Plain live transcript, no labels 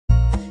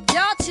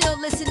chill,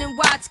 listen and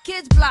watch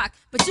Kids Block.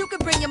 But you can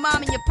bring your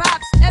mom and your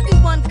pops.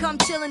 Everyone come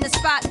chill in the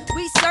spot.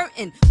 We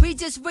certain, we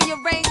just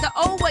rearrange the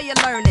old way of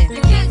learning.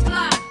 The Kids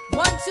Block.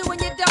 1, 2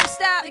 and you don't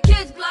stop. The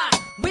Kids Block.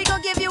 We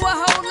gon' give you a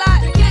whole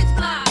lot. The Kids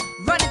Block.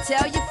 Run and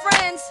tell your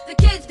friends. The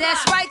Kids Block.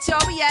 That's right,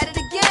 y'all, we at it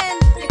again.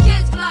 The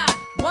Kids Block.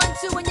 1,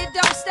 2 and you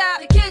don't stop.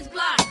 The Kids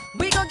Block.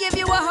 We gon' give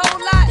you a whole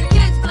lot. The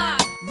Kids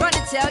Block. Run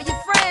and tell your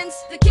friends.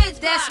 The Kids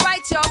Block. That's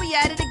right, y'all, we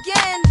at it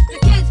again. The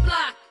Kids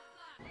Block.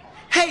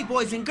 Hey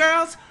boys and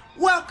girls,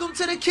 welcome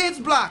to the Kids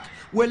Block,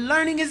 where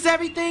learning is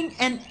everything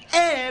and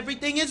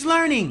everything is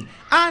learning.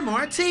 I'm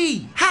RT.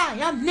 Hi,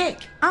 I'm Nick.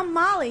 I'm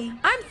Molly.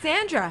 I'm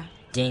Sandra.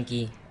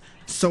 Dinky.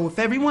 So if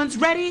everyone's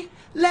ready,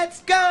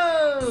 let's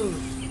go!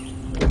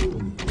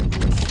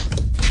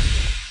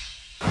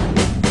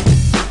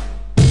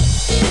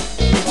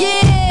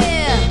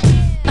 Yeah!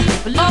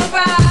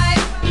 Alright!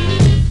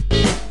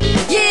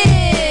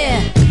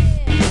 Yeah!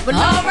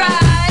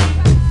 Alright!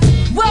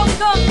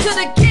 Welcome to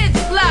the Kids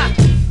Block,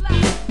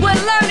 where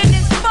learning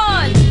is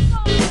fun,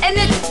 and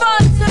it's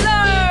fun to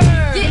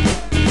learn! Yeah.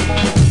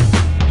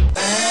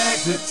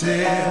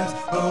 Adjectives,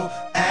 oh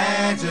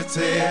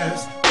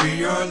adjectives.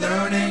 We are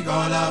learning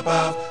all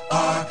about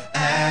our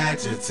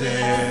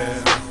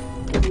adjectives.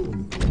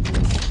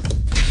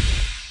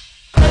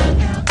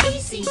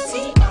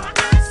 Electricity.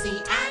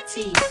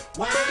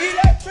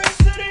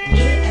 Electricity.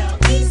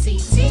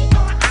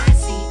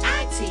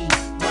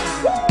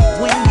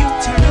 When you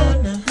turn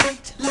on the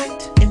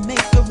light and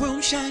make the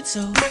room shine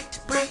so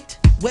bright,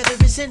 whether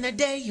it's in the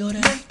day or the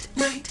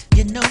night,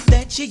 you know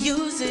that you're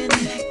using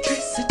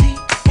electricity.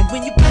 And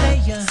when you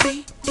play a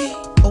CD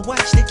or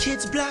watch the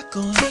Kids Block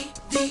on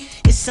TV,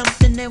 it's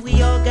something that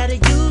we all gotta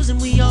use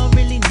and we all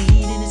really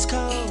need, and it's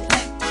called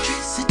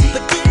electricity.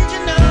 But did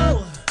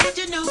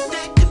you know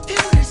that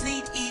computers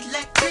need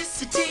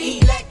electricity?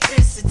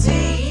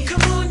 Electricity.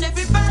 Come on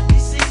everybody,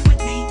 sing with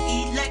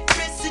me.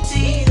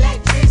 Electricity.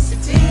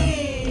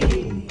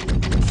 Electricity.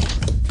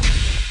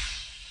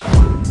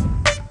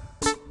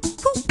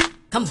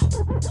 Come on.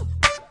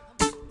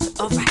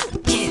 Alright,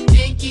 yeah.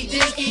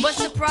 Dinky, What's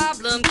the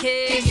problem,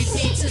 kid? can you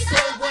teach us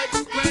all what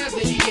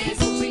gravity is?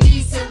 We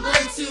need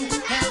someone to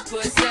help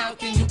us out.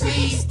 Can you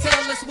please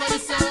tell us what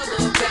it's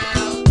all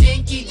about?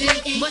 Dinky,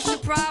 What's the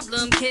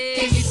problem, can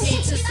kid? you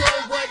teach us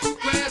all what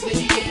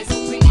gravity is?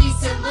 We need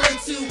someone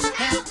to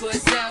help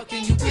us out.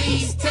 Can you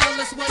please tell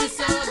us what it's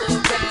all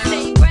about?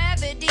 Say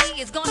gravity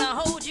is gonna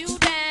hold you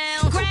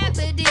down.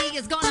 Gravity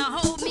is gonna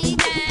hold me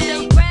down.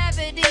 Say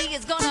gravity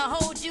is gonna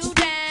hold you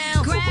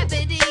down.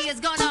 Gravity is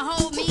gonna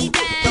hold me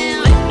down.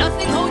 Don't let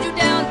nothing hold you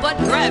down but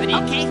gravity.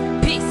 Okay,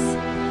 peace.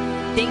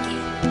 Dinky.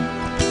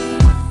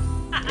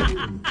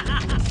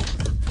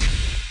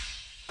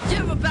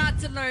 You're about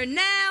to learn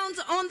nouns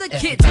on the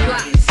Kids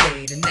Block.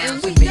 Say the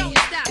nouns with me.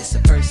 It's a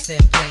person,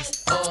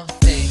 place, or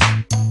thing.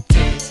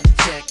 Kids,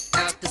 check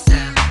out the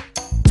sound.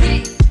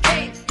 We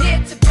ain't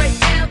here to break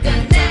down the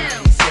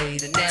nouns. Say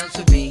the nouns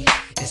with me.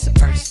 It's a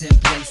person,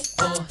 place,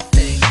 or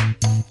thing.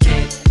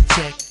 Kids,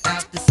 check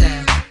out the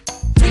sound.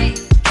 We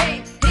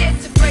ain't here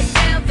to break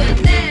down the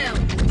noun.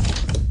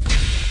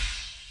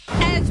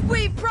 As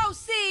we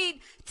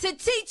proceed to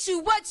teach you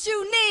what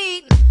you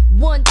need.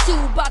 1, 2,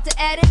 about to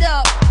add it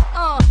up.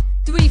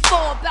 3, 4,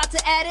 about to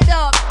add it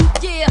up.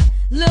 Yeah,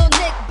 Lil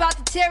Nick about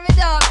to tear it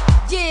up.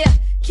 Yeah,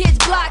 Kids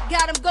Block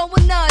got 'em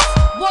going nuts.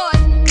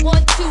 1,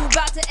 1, 2,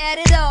 about to add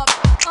it up.